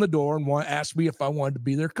 knocked on the door, and asked me if I wanted to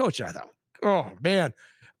be their coach. I thought, oh, man,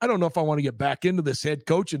 I don't know if I want to get back into this head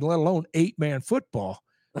coaching, let alone 8-man football.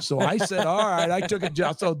 So I said, all right, I took a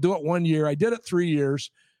job. So I'll do it 1 year. I did it 3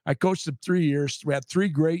 years. I coached them 3 years. We had 3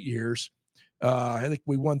 great years. I think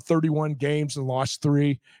we won 31 games and lost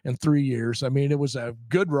 3 in 3 years. I mean, it was a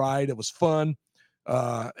good ride. It was fun.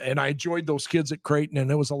 And I enjoyed those kids at Creighton, and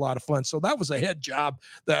it was a lot of fun. So that was a head job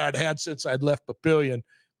that I'd had since I'd left Papillion.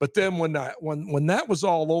 But then when that was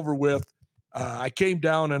all over with, I came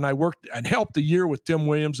down and I worked and helped a year with Tim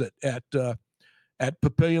Williams at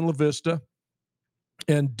Papillion La Vista,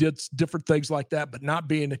 and did different things like that, but not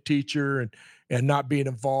being a teacher and not being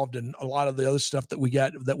involved in a lot of the other stuff that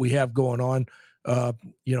we have going on.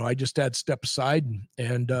 I just had to step aside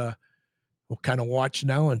and we'll kind of watch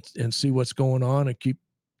now and see what's going on and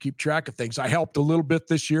keep track of things. I helped a little bit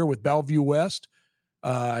this year with Bellevue West.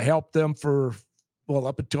 I helped them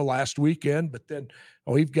up until last weekend, but then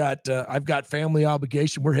I've got family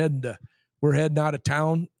obligation. We're heading out of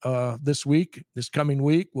town this coming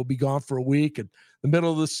week. We'll be gone for a week in the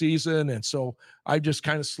middle of the season. And so I just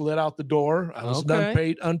kind of slid out the door. I was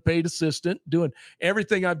an unpaid assistant doing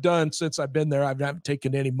everything I've done since I've been there. I haven't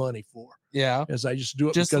taken any money for. Yeah. As I just do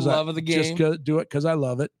it just because the love of the game. Just do it because I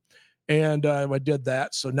love it. And I did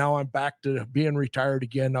that. So now I'm back to being retired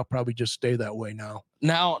again. I'll probably just stay that way now.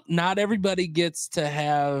 Now, not everybody gets to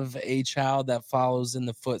have a child that follows in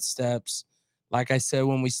the footsteps. Like I said,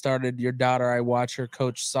 when we started, your daughter, I watch her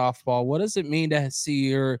coach softball. What does it mean to see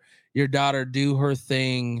your daughter do her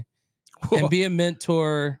thing and be a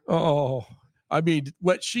mentor? Oh, I mean,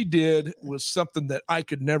 what she did was something that I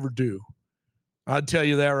could never do. I'll tell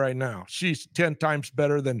you that right now. She's 10 times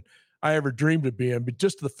better than I ever dreamed of being. But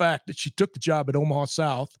just the fact that she took the job at Omaha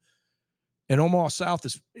South, and Omaha South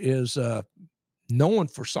is known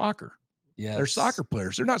for soccer. Yeah, they're soccer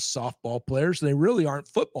players. They're not softball players. They really aren't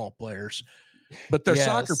football players. But they're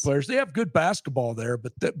soccer players. They have good basketball there,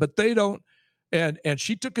 but they don't. And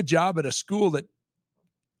she took a job at a school that,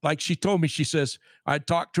 like she told me, she says, I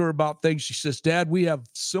talked to her about things. She says, Dad, we have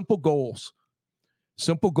simple goals.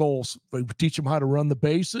 We teach them how to run the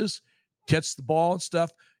bases, catch the ball and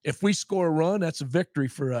stuff. If we score a run, that's a victory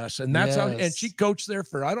for us. And that's how, and she coached there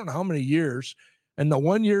for, I don't know how many years. And the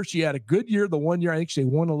 1 year she had a good year. The 1 year, I think she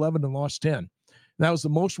won 11 and lost 10. And that was the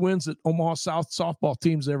most wins that Omaha South softball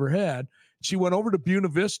teams ever had. She went over to Buena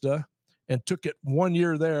Vista and took it 1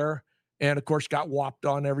 year there. And of course got whopped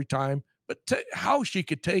on every time, but how she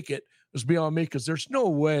could take it was beyond me. Cause there's no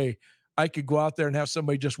way I could go out there and have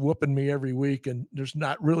somebody just whooping me every week. And there's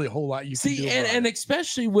not really a whole lot you can do. And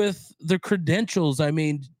especially with the credentials. I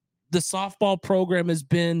mean, the softball program has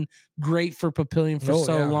been great for Papillion for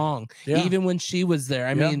long, even when she was there.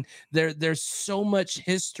 I mean, there's so much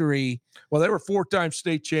history. Well, they were 4-time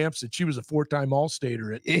state champs, and she was a 4-time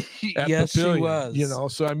All-Stater at yes, Papillion, she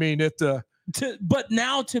was. So I mean, but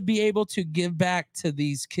now to be able to give back to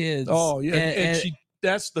these kids. Oh, yeah. And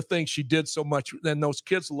that's the thing. She did so much. And those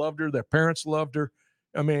kids loved her. Their parents loved her.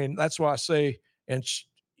 I mean, that's why I say, and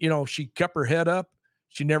she kept her head up.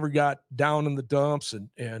 She never got down in the dumps,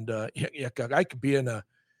 and I could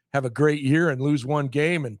have a great year and lose one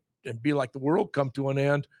game and be like the world come to an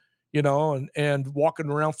end, and walking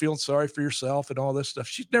around feeling sorry for yourself and all this stuff.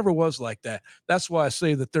 She never was like that. That's why I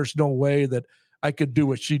say that there's no way that I could do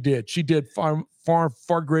what she did. She did far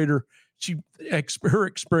greater. Her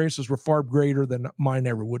experiences were far greater than mine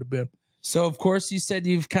ever would have been. So, of course, you said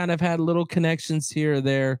you've kind of had little connections here or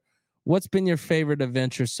there. What's been your favorite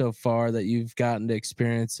adventure so far that you've gotten to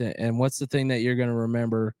experience it? And what's the thing that you're going to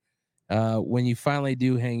remember when you finally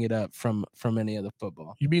do hang it up from any of the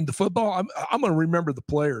football? You mean the football? I'm going to remember the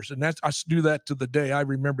players, and I do that to the day I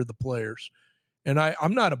remember the players. And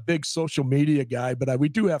I'm not a big social media guy, but we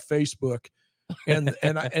do have Facebook, and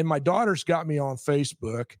my daughter's got me on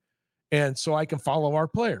Facebook, and so I can follow our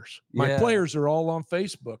players. My players are all on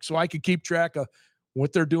Facebook, so I can keep track of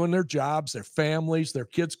what they're doing, their jobs, their families, their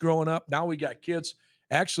kids growing up. Now we got kids.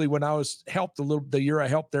 Actually, when I was helped the year I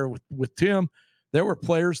helped there with Tim, there were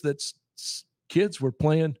players that kids were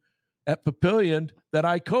playing at Papillion that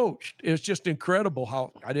I coached. It was just incredible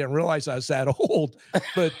how I didn't realize I was that old,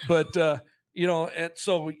 but and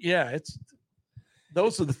so, it's,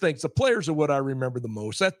 those are the things. The players are what I remember the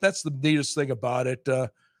most. That's the neatest thing about it.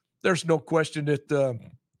 There's no question that,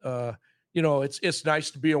 it's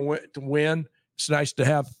nice to win. It's nice to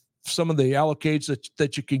have some of the allocates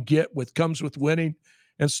that you can get comes with winning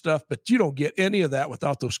and stuff, but you don't get any of that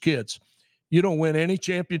without those kids. You don't win any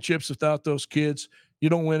championships without those kids. You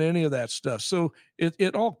don't win any of that stuff. So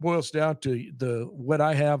it all boils down to what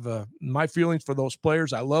I have, my feelings for those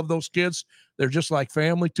players. I love those kids. They're just like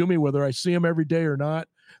family to me, whether I see them every day or not.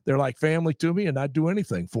 They're like family to me, and I'd do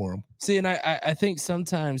anything for them. See, and I think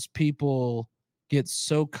sometimes people get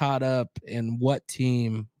so caught up in what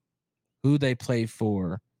team, who they play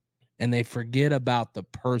for, and they forget about the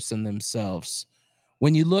person themselves.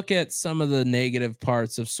 When you look at some of the negative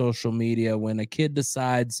parts of social media, when a kid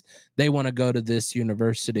decides they want to go to this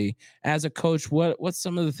university, as a coach, what's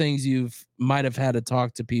some of the things you've might have had to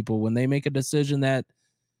talk to people when they make a decision that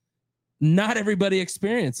not everybody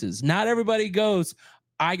experiences? Not everybody goes,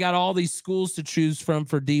 I got all these schools to choose from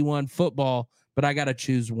for D1 football, but I got to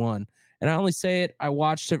choose one. And I only say it, I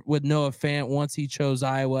watched it with Noah Fant. Once he chose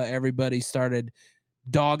Iowa, everybody started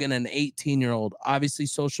dogging an 18-year-old. Obviously,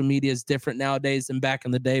 social media is different nowadays than back in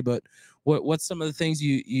the day, but what's some of the things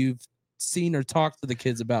you've seen or talked to the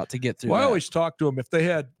kids about to get through? Well, I always talk to them if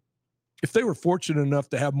they were fortunate enough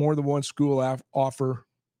to have more than one school offer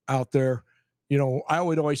out there. I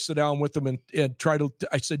would always sit down with them and try to,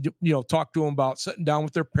 I said, talk to them about sitting down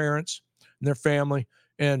with their parents and their family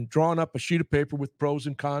and drawing up a sheet of paper with pros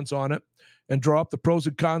and cons on it, and draw up the pros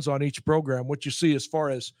and cons on each program, what you see as far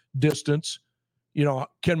as distance.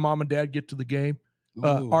 Can mom and dad get to the game?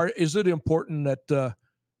 Is it important that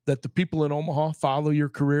the people in Omaha follow your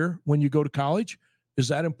career when you go to college? Is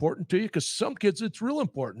that important to you? Because some kids, it's real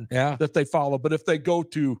important that they follow. But if they go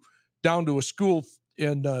down to a school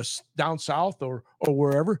in down south or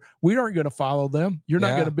wherever, we aren't going to follow them. You're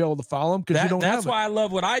not going to be able to follow them because you don't have it. That's why I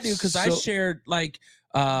love what I do, because I shared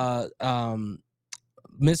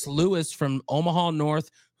Miss Lewis from Omaha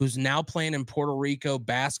North, who's now playing in Puerto Rico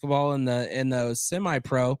basketball in the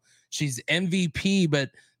semi-pro. She's MVP, but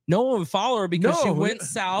no one would follow her because she went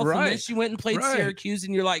south and then she went and played Syracuse.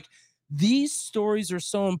 And you're like, these stories are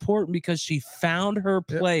so important because she found her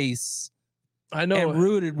place. I know, and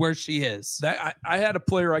rooted where she is. I had a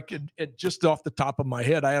player just off the top of my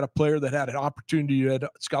head, I had a player that had an opportunity, had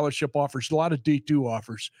scholarship offers, a lot of D2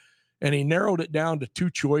 offers. And he narrowed it down to two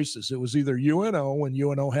choices. It was either UNO, when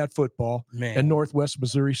UNO had football, and Northwest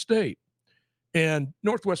Missouri State. And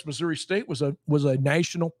Northwest Missouri State was a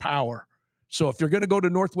national power. So if you're going to go to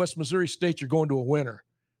Northwest Missouri State, you're going to a winner.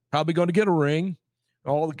 Probably going to get a ring,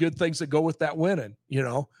 all the good things that go with that winning,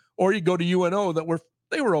 Or you go to UNO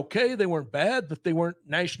they were okay, they weren't bad, but they weren't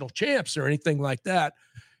national champs or anything like that.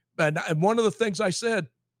 And one of the things I said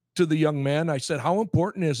to the young man, I said, how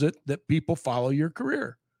important is it that people follow your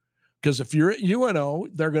career? Because if you're at UNO,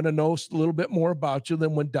 they're going to know a little bit more about you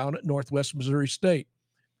than when down at Northwest Missouri State.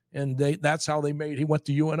 And that's how he went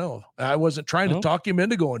to UNO. I wasn't trying to talk him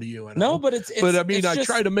into going to UNO. No, but I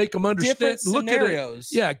try to make them understand. Look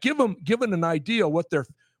scenarios. At it. Yeah, give them an idea what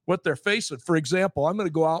they're facing. For example, I'm going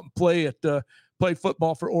to go out and play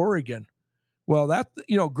football for Oregon. Well, that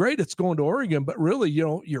great, it's going to Oregon, but really,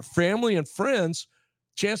 your family and friends,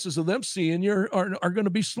 chances of them seeing you are going to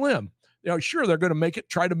be slim. Sure, they're going to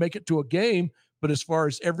try to make it to a game, but as far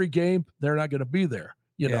as every game, they're not going to be there.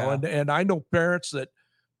 And I know parents that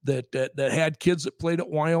had kids that played at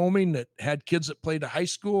Wyoming, that had kids that played at high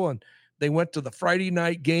school, and they went to the Friday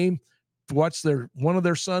night game to watch one of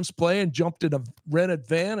their sons play, and jumped in a rented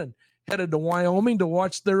van and headed to Wyoming to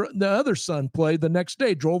watch the other son play the next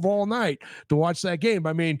day. Drove all night to watch that game.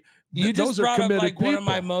 I mean, you just brought up people. One of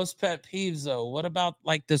my most pet peeves, though. What about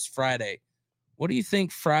this Friday? What do you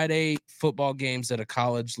think Friday football games at a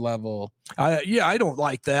college level? I don't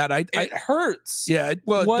like that. It hurts. Yeah, it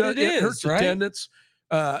hurts right? Attendance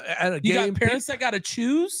at a game. You got parents that got to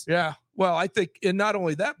choose. Yeah, well, I think, and not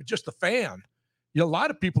only that, but just the fan. A lot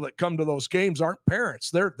of people that come to those games aren't parents.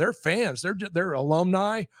 They're fans. They're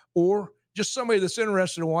alumni, or just somebody that's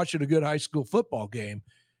interested in watching a good high school football game.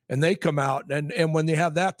 And they come out, and when they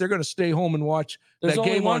have that, they're going to stay home and watch that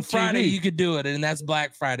game on TV. Friday you could do it, and that's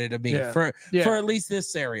Black Friday to me for at least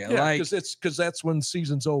this area. Yeah, because that's when the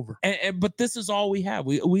season's over. But this is all we have.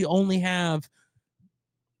 We only have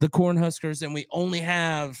the Cornhuskers, and we only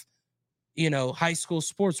have high school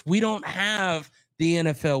sports. We don't have the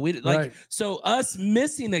NFL. So us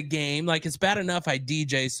missing a game, it's bad enough I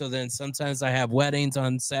DJ, so then sometimes I have weddings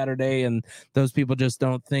on Saturday, and those people just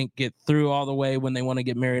don't get through all the way when they want to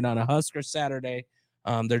get married on a Husker Saturday.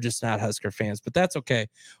 They're just not Husker fans, but that's okay.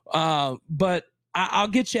 But I'll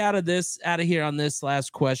get you out of here on this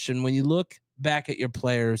last question. When you look back at your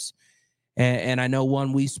players, and I know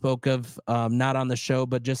one we spoke of, not on the show,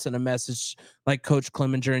 but just in a message, like Coach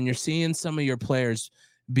Clemenger, and you're seeing some of your players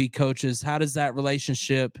be coaches. How does that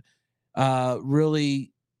relationship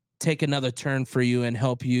really take another turn for you and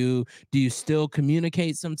help you? Do you still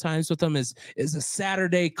communicate sometimes with them? Is a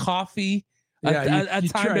Saturday coffee a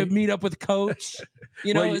time to meet up with coach?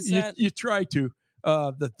 You know, well, you try to.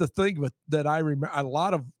 The thing that I remember, a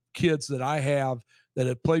lot of kids that I have that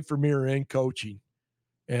have played for me are in coaching.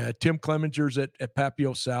 Tim Clemenger's at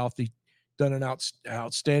Papio South. He's done an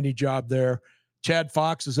outstanding job there. Chad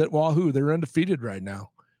Fox is at Wahoo. They're undefeated right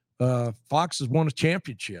now. Fox has won a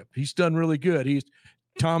championship. He's done really good.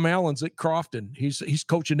 Tom Allen's at Crofton. He's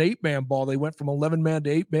coaching 8-man ball. They went from 11-man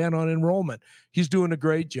to 8-man on enrollment. He's doing a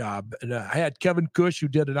great job. And I had Kevin Cush, who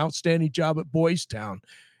did an outstanding job at Boys Town.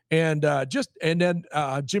 And then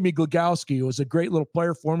Jimmy Glogowski, who was a great little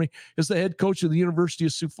player for me, is the head coach of the University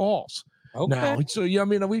of Sioux Falls. Okay. Now. So, yeah, I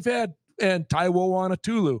mean, we've had, and Taiwo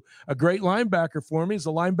Anatulu, a great linebacker for me. He's a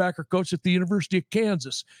linebacker coach at the University of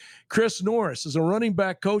Kansas. Chris Norris is a running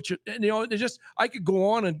back coach. And, I could go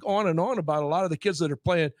on and on about a lot of the kids that are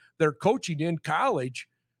playing, they're coaching in college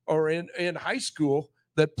or in high school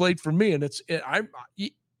that played for me. And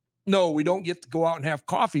no, we don't get to go out and have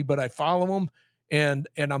coffee, but I follow them and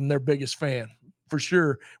I'm their biggest fan for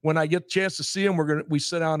sure. When I get a chance to see them, we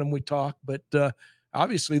sit down and we talk, but,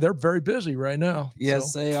 obviously, they're very busy right now.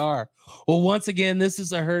 Yes, they are. Well, once again, this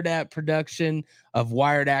is a Herd At production of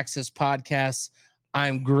Wired Access Podcasts.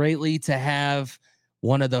 I'm greatly to have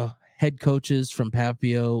one of the head coaches from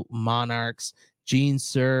Papio Monarchs, Gene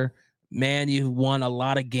Suhr. Man, you won a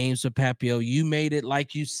lot of games with Papio. You made it,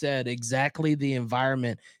 like you said, exactly the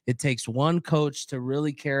environment. It takes one coach to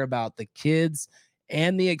really care about the kids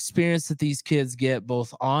and the experience that these kids get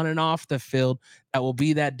both on and off the field. That will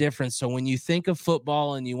be that difference. So when you think of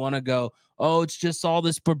football and you want to go, oh, it's just all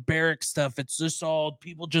this barbaric stuff, it's just all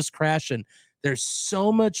people just crashing, there's so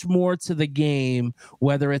much more to the game,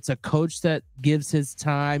 whether it's a coach that gives his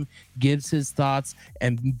time, gives his thoughts,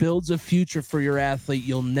 and builds a future for your athlete.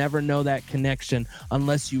 You'll never know that connection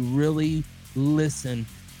unless you really listen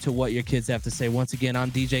to what your kids have to say. Once again,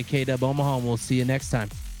 I'm DJ K-Dub Omaha, and we'll see you next time.